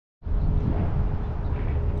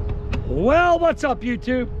Well, what's up,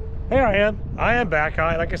 YouTube? Here I am. I am back.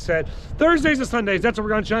 Like I said, Thursdays and Sundays, that's what we're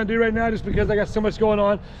going to try and do right now, just because I got so much going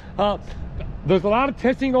on. There's a lot of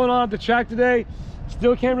testing going on at the track today.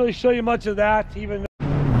 Still can't really show you much of that, even though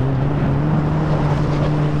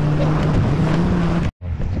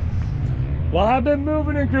well, I've been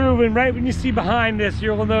moving and grooving. Right when you see behind this,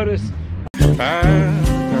 you'll notice.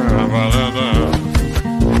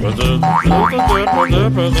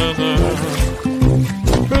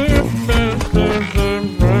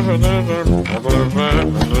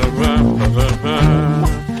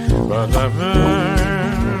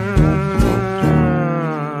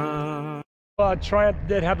 Triumph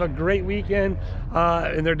did have a great weekend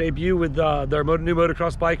in their debut with their new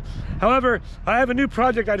motocross bike. However, I have a new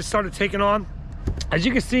project I just started taking on. As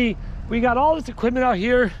you can see, we got all this equipment out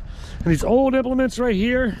here and these old implements right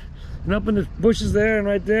here and up in the bushes there and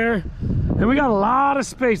right there, and we got a lot of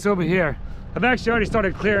space over here. I've actually already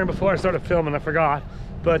started clearing before I started filming. I forgot,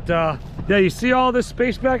 but yeah, you see all this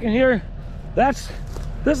space back in here? This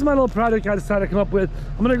is my little project I decided to come up with.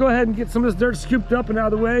 I'm gonna go ahead and get some of this dirt scooped up and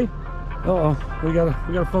out of the way. Uh-oh, we got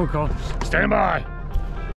a phone call. Stand by.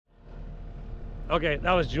 Okay,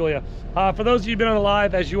 that was Julia. For those of you who've been on the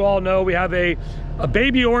live, as you all know, we have a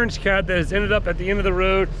baby orange cat that has ended up at the end of the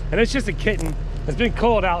road, and it's just a kitten. It's been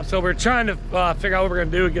cold out, so we're trying to figure out what we're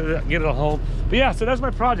gonna do and get it at home. But yeah, so that's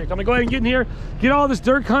my project. I'm gonna go ahead and get in here, get all this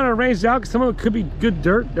dirt kind of arranged out, because some of it could be good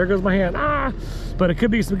dirt. There goes my hand. But it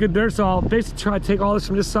could be some good dirt, so I'll basically try to take all this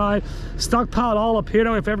from this side, stockpile it all up here,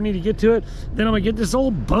 if I ever need to get to it. Then I'm gonna get this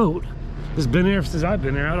old boat. It's been here since I've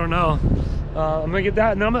been here. I don't know. I'm gonna get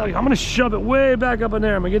that, and then I'm gonna shove it way back up in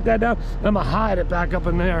there. I'm gonna get that down, and I'm gonna hide it back up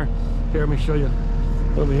in there. Here, let me show you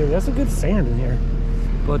over here. That's a good sand in here.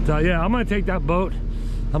 But yeah, I'm gonna take that boat.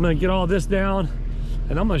 I'm gonna get all this down,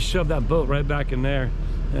 and I'm gonna shove that boat right back in there,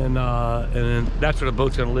 and then that's where the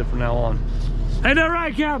boat's gonna live from now on. Ain't that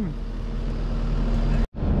right, Captain?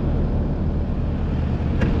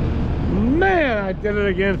 Man, I did it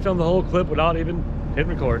again. Filmed the whole clip without even hit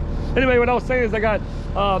record. Anyway, what I was saying is I got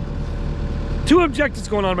two objectives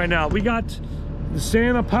going on right now. We got the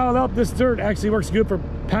sand I piled up. This dirt actually works good for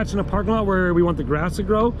patching a parking lot where we want the grass to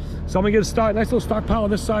grow. So I'm gonna get a nice little stockpile on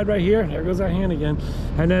this side right here. There goes our hand again.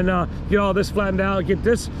 And then get all this flattened out, get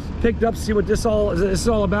this picked up, see what this is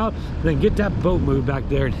all about, and then get that boat moved back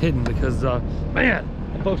there and hidden, because man,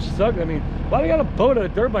 that boat sucks. I mean, why do we got a boat at a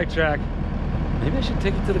dirt bike track? Maybe I should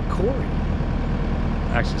take it to the quarry.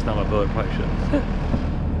 Actually, it's not my boat. I probably should.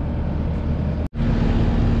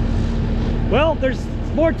 Well, there's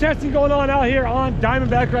more testing going on out here on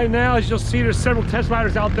Diamondback right now. As you'll see, there's several test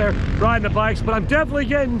riders out there riding the bikes, but I'm definitely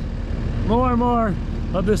getting more and more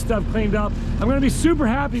of this stuff cleaned up. I'm gonna be super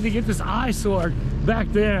happy to get this eyesore back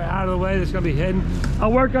there out of the way that's gonna be hidden.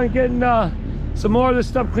 I'll work on getting some more of this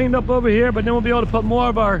stuff cleaned up over here, but then we'll be able to put more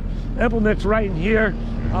of our implements right in here.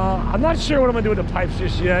 I'm not sure what I'm gonna do with the pipes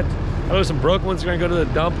just yet. I know some broken ones are gonna go to the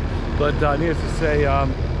dump, but needless to say,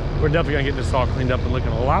 we're definitely gonna get this all cleaned up and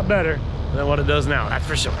looking a lot better than what it does now, that's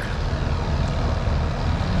for sure.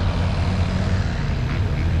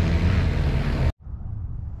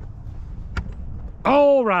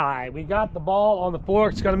 All right, we got the ball on the floor.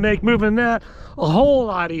 It's gonna make moving that a whole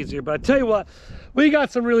lot easier. But I tell you what, we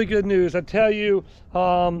got some really good news. I tell you,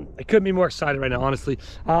 I couldn't be more excited right now, honestly.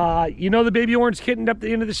 You know the baby orange kitten up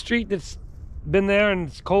the end of the street that's been there and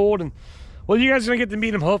it's cold, and well, you guys are gonna get to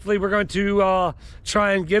meet him. Hopefully we're going to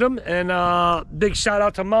try and get him. And big shout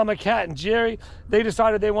out to Mama Cat and Jerry. They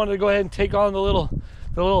decided they wanted to go ahead and take on the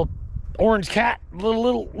little orange cat,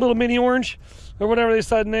 little mini orange, or whatever they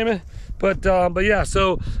decided to name it. But yeah,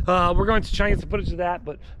 so we're going to try and get some footage of that.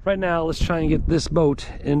 But right now, let's try and get this boat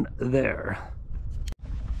in there.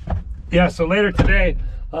 Yeah, so later today,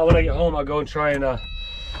 when I get home, I'll go and try and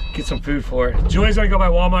get some food for it. Julie's gonna go by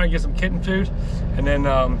Walmart and get some kitten food, and then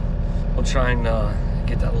we'll try and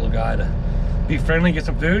get that little guy to be friendly, get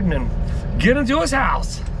some food, and then get him to his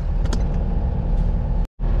house.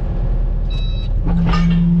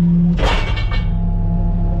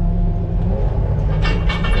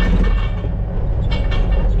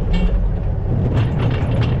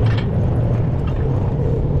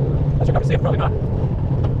 I should probably say probably not.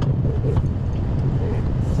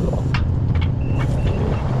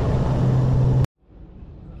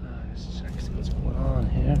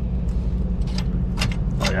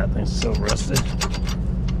 That thing's so rusted.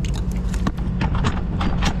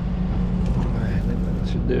 Alright, I think that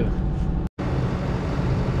should do.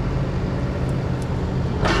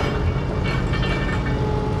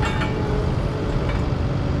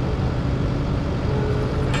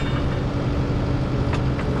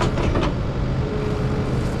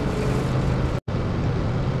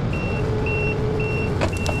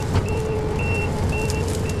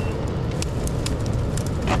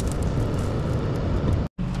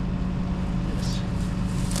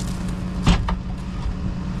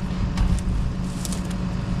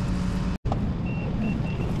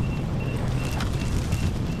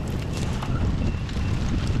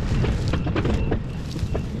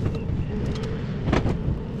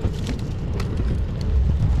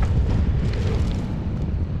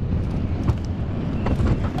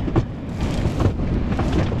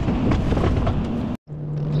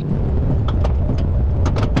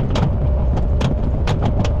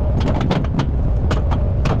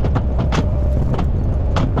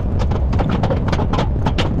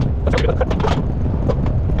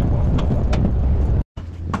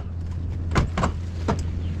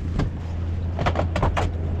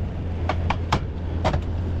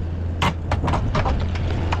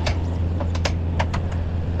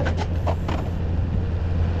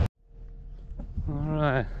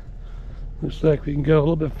 Looks like we can go a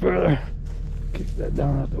little bit further. Kick that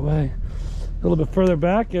down out the way. A little bit further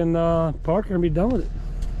back and park and be done with it.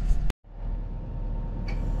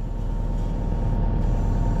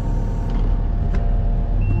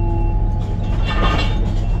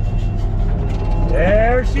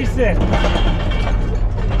 There she sits.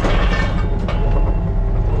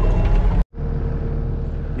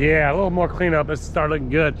 Yeah, a little more cleanup. Let's start looking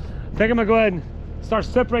good. I think I'm gonna go ahead and start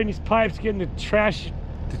separating these pipes, getting the trash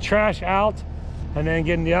out, and then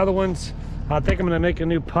getting the other ones. I think I'm gonna make a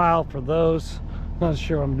new pile for those. Not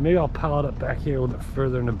sure. Maybe I'll pile it up back here a little bit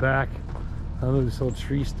further in the back. I'll move this little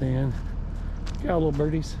tree stand. Got little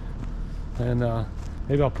birdies, and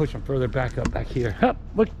maybe I'll push them further back up back here. Hup,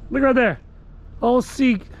 look right there. All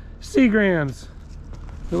seagrams,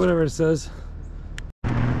 or whatever it says.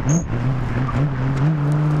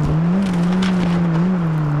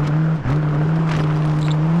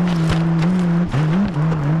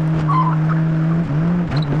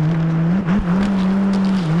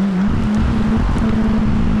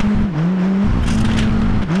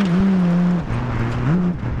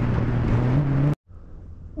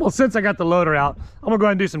 Well, since I got the loader out, I'm gonna go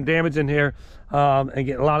ahead and do some damage in here and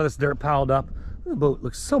get a lot of this dirt piled up. The boat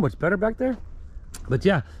looks so much better back there. But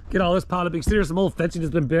yeah, get all this piled up. You can see there's some old fencing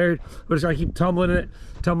that's been buried. We're just gonna keep tumbling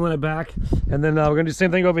it back. And then we're gonna do the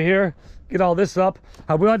same thing over here. Get all this up.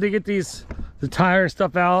 We had to get the tire and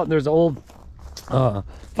stuff out. And there's an old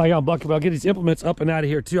 5-gallon bucket, but I'll get these implements up and out of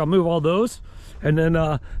here too. I'll move all those. And then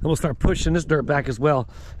we'll start pushing this dirt back as well.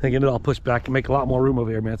 And get it all pushed back and make a lot more room over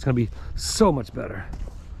here, man. It's gonna be so much better.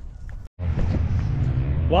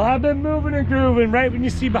 Well, I've been moving and grooving. Right when you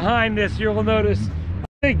see behind this, you'll notice a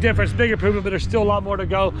big difference, big improvement, but there's still a lot more to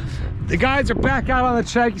go. The guys are back out on the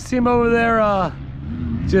track. You see them over there,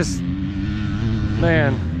 just,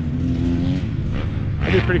 man,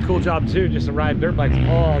 I do a pretty cool job too, just to ride dirt bikes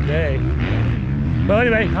all day. But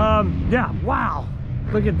anyway, yeah, wow,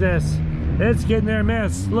 look at this. It's getting there, man.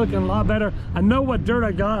 It's looking a lot better. I know what dirt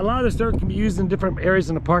I got. A lot of this dirt can be used in different areas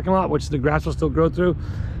in the parking lot, which the grass will still grow through.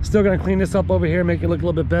 Still gonna clean this up over here, make it look a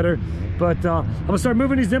little bit better. But I'm gonna start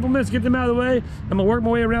moving these implements, get them out of the way. I'm gonna work my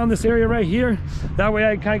way around this area right here. That way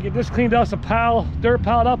I can kind of get this cleaned up, some dirt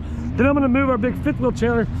piled up. Then I'm gonna move our big fifth wheel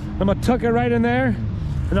trailer. I'm gonna tuck it right in there.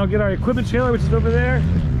 And I'll get our equipment trailer, which is over there.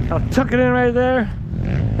 I'll tuck it in right there.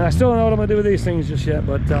 And I still don't know what I'm gonna do with these things just yet,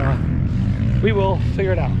 but we will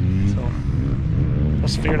figure it out. So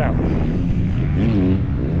let's figure it out.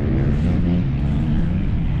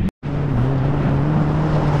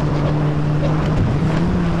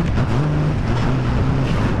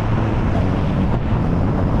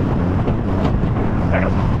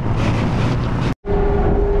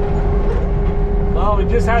 Well, we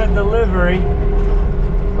just had a delivery.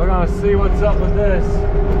 We're gonna see what's up with this.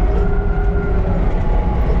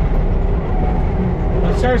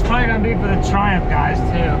 I'm sure it's probably gonna be for the Triumph guys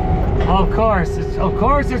too. Of course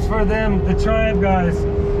it's for them, the Triumph guys.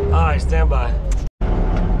 All right, stand by.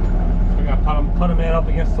 We gotta put them in up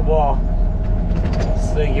against the wall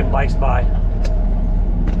so they can get bikes by.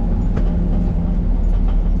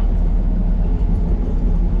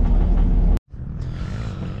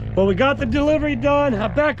 Well, we got the delivery done.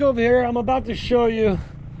 I'm back over here. I'm about to show you.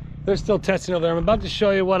 They're still testing over there. I'm about to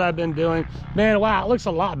show you what I've been doing. Man, wow, it looks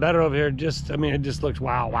a lot better over here. I mean, it just looks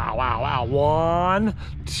wow, wow, wow, wow. 1,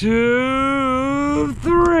 2,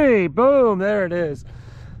 3. Boom, there it is.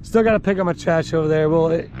 Still got to pick up my trash over there.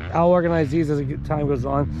 I'll organize these as time goes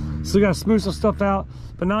on. Still got to smooth some stuff out.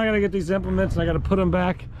 But now I got to get these implements and I got to put them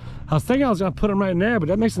back. I was thinking I was going to put them right in there, but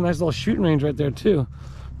that makes a nice little shooting range right there too.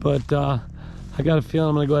 But I got a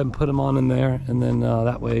feeling I'm gonna go ahead and put them on in there, and then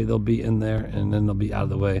that way they'll be in there, and then they'll be out of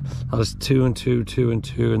the way. I'll just 2 and 2, 2 and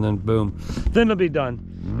 2, and then boom. Then they'll be done.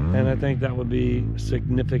 And I think that would be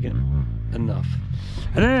significant enough.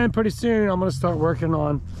 And then pretty soon I'm gonna start working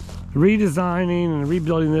on redesigning and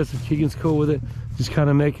rebuilding this, if Keegan's cool with it. Just kind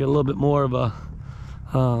of make it a little bit more of a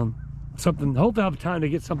something. Hopefully I'll have time to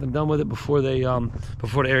get something done with it before the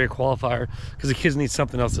area qualifier, because the kids need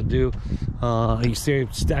something else to do. You see I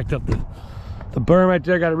stacked up the berm right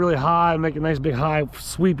there, got it really high, make a nice big high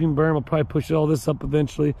sweeping berm. We'll probably push all this up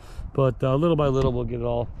eventually, but little by little we'll get it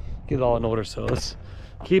all in order. So let's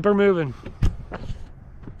keep her moving.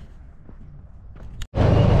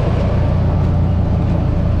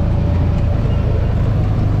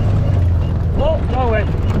 Oh, no way.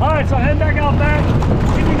 All right, so head back out back.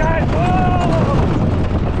 See you guys.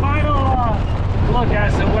 Whoa! A final look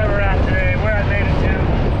at where we're at today, where I made it to,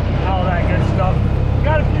 all that good stuff.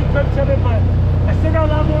 Got a few clips of it, but I still got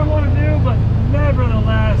a lot more I want to do, but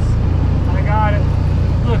nevertheless, I got it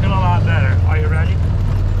looking a lot better. Are you ready?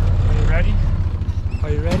 Are you ready? Are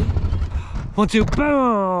you ready? 1, 2,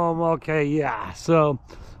 boom. Okay, yeah, so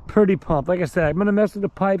pretty pumped. Like I said, I'm gonna mess with the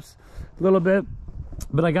pipes a little bit,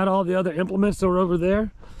 but I got all the other implements that were over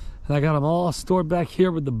there, and I got them all stored back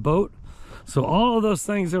here with the boat. So all of those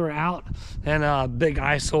things that were out and big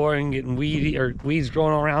eyesore and getting weeds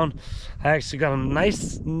growing around, I actually got them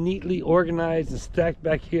nice, neatly organized and stacked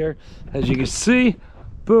back here. As you can see,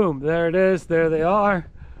 boom, there it is, there they are.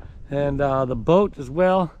 And the boat as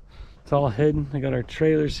well, it's all hidden. I got our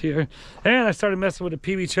trailers here. And I started messing with the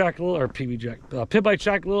PB track a little, or PB jack, pit bike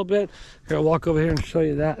track a little bit. Here, I'll walk over here and show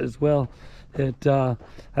you that as well. I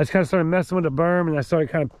just kind of started messing with the berm, and I started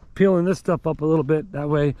kind of peeling this stuff up a little bit. That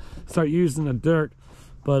way, start using the dirt.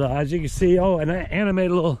 But as you can see, oh, and I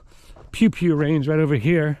animated a little pew-pew range right over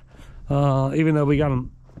here. Even though we got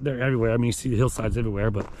them, they're everywhere. I mean, you see the hillsides everywhere,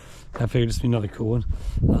 but I figured this would be another cool one.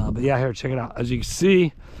 But yeah, here, check it out. As you can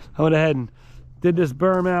see, I went ahead and did this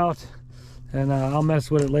berm out, and I'll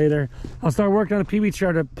mess with it later. I'll start working on the PB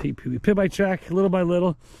chart, pit bike track, little by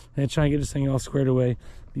little, and try and get this thing all squared away.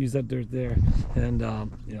 Use that dirt there, and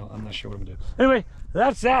you know, I'm not sure what I'm gonna do. Anyway,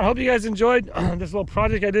 that's that. Hope you guys enjoyed this little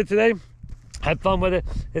project I did today. Had fun with it.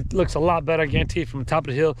 It looks a lot better, I guarantee. From the top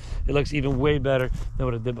of the hill, it looks even way better than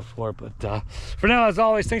what it did before. But for now, as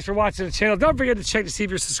always, thanks for watching the channel. Don't forget to check to see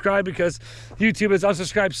if you're subscribed, because YouTube has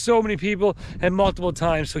unsubscribed so many people and multiple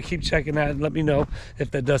times. So keep checking that and let me know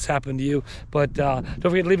if that does happen to you. But don't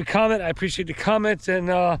forget to leave a comment. I appreciate the comments,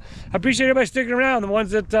 and I appreciate everybody sticking around. The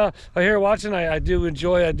ones that are here watching, I do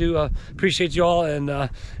enjoy. I do appreciate you all, and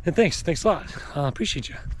thanks a lot. Appreciate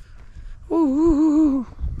you. Ooh.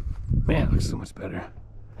 Man, it looks so much better.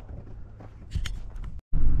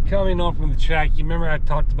 Coming on from the track, you remember I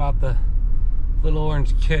talked about the little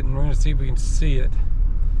orange kitten. We're gonna see if we can see it.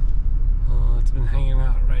 It's been hanging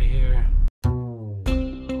out right here.